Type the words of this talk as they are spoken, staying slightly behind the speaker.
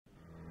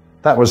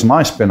that was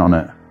my spin on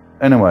it.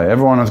 Anyway,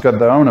 everyone has got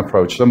their own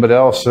approach. Somebody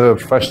else, a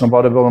professional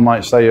bodybuilder,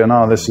 might say, you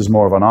know, this is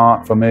more of an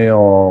art for me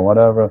or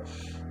whatever.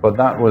 But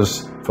that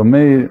was, for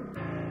me,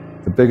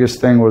 the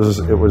biggest thing was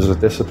it was a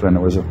discipline.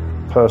 It was a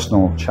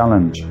personal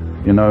challenge,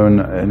 you know,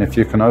 and if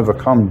you can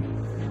overcome,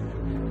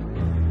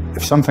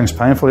 if something's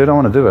painful, you don't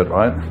want to do it,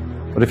 right?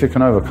 But if you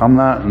can overcome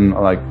that, and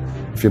like,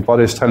 if your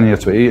body's telling you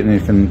to eat, and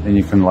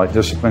you can like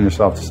discipline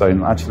yourself to say,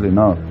 actually,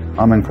 no,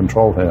 I'm in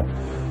control here,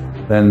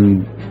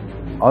 then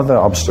other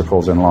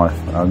obstacles in life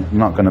are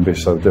not going to be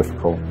so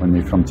difficult when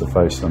you come to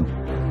face them.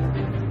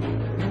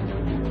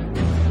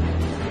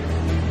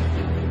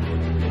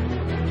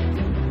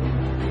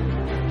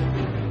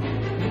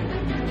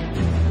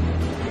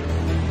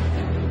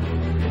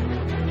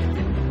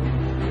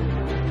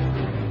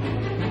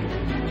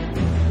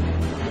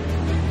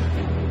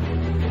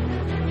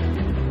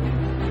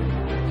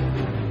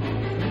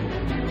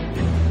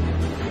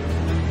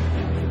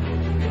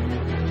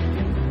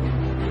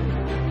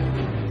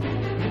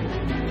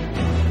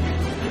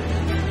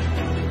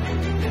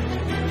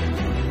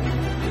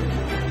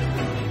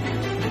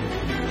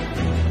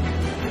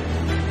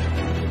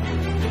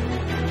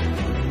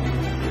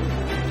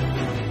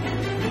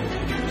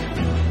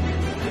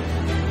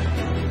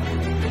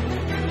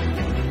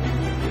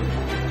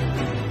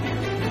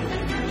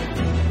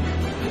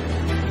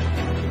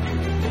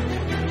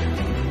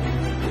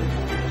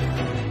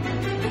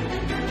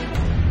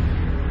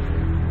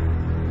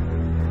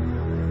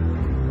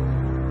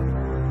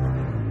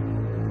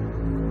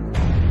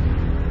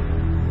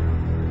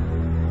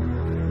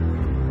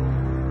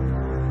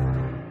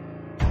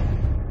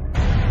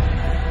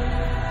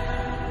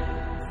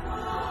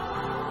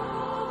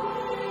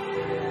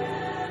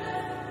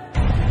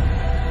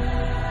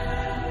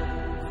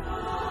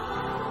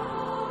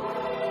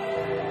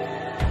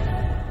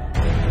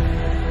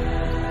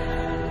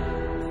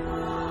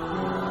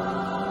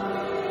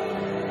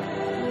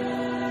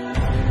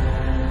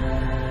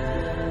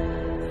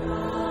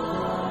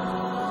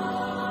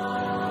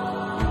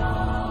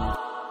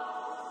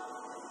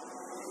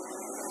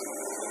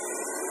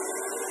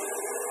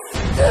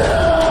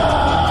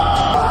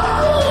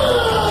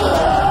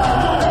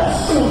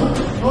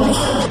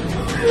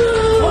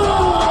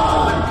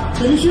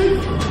 Finish it?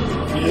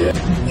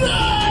 Yeah.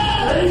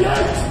 Hang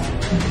it!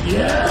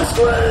 Yeah!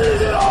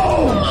 Squeeze it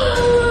all!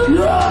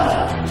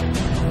 Yeah!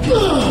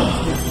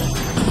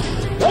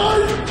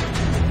 Hey!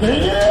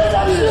 Hang it!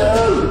 That's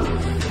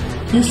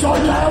you! You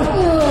start now!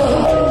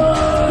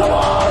 Come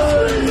on!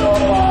 Squeeze it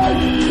all!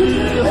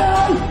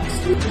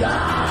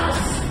 Yes!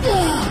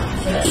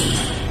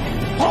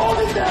 Hold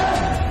it there!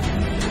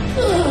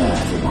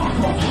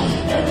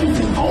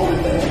 Everything, hold it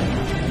there!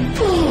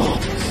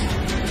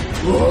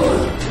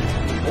 Good!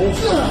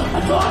 I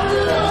got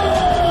it! Yeah!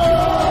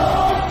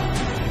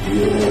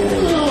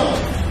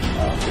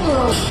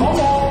 Come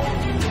on!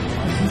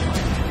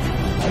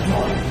 I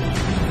got it!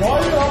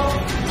 Right up!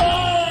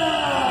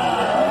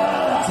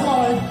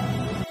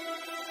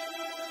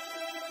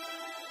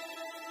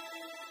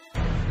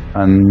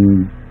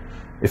 And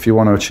if you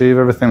want to achieve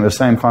everything, the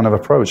same kind of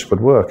approach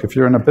would work. If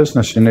you're in a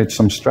business, you need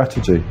some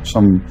strategy,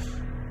 some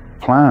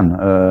plan,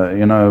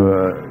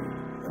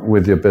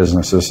 with your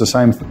business. It's the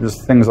same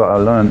things that I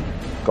learned,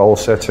 goal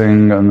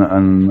setting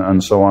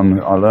and so on,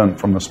 I learned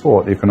from the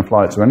sport. You can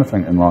apply it to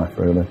anything in life,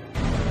 really.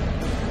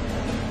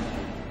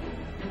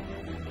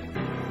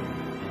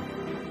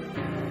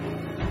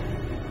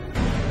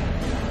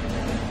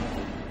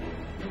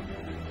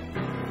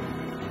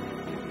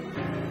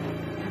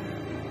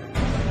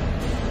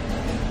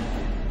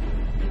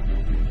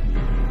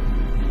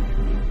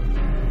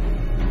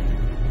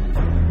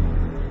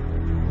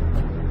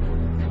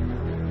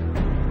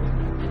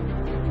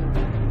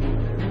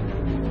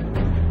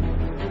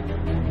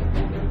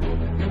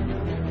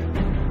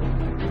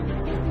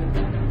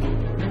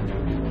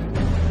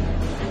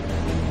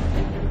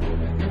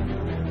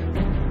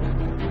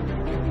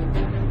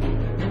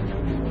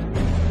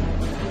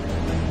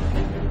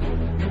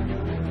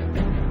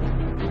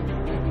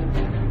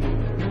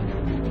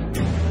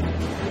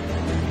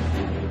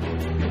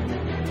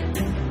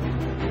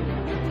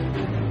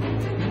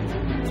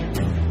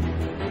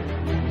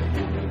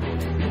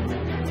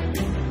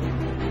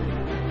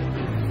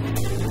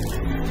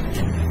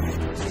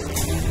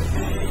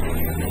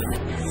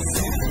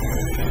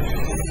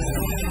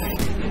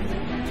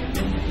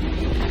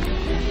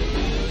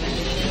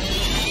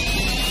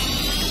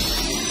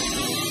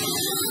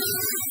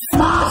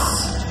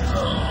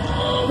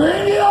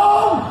 Bring it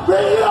on! Bring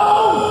it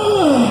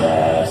on!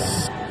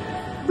 Yes!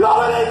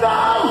 Blow it in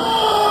now!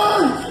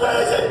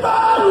 Squeeze it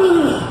back!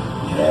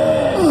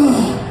 Yes!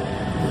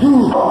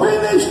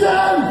 Finish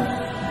them!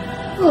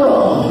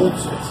 Oh,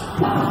 that's it.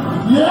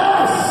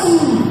 Yes!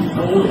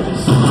 Oh,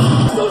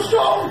 yes. Still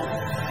strong!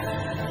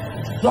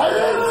 Right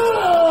in!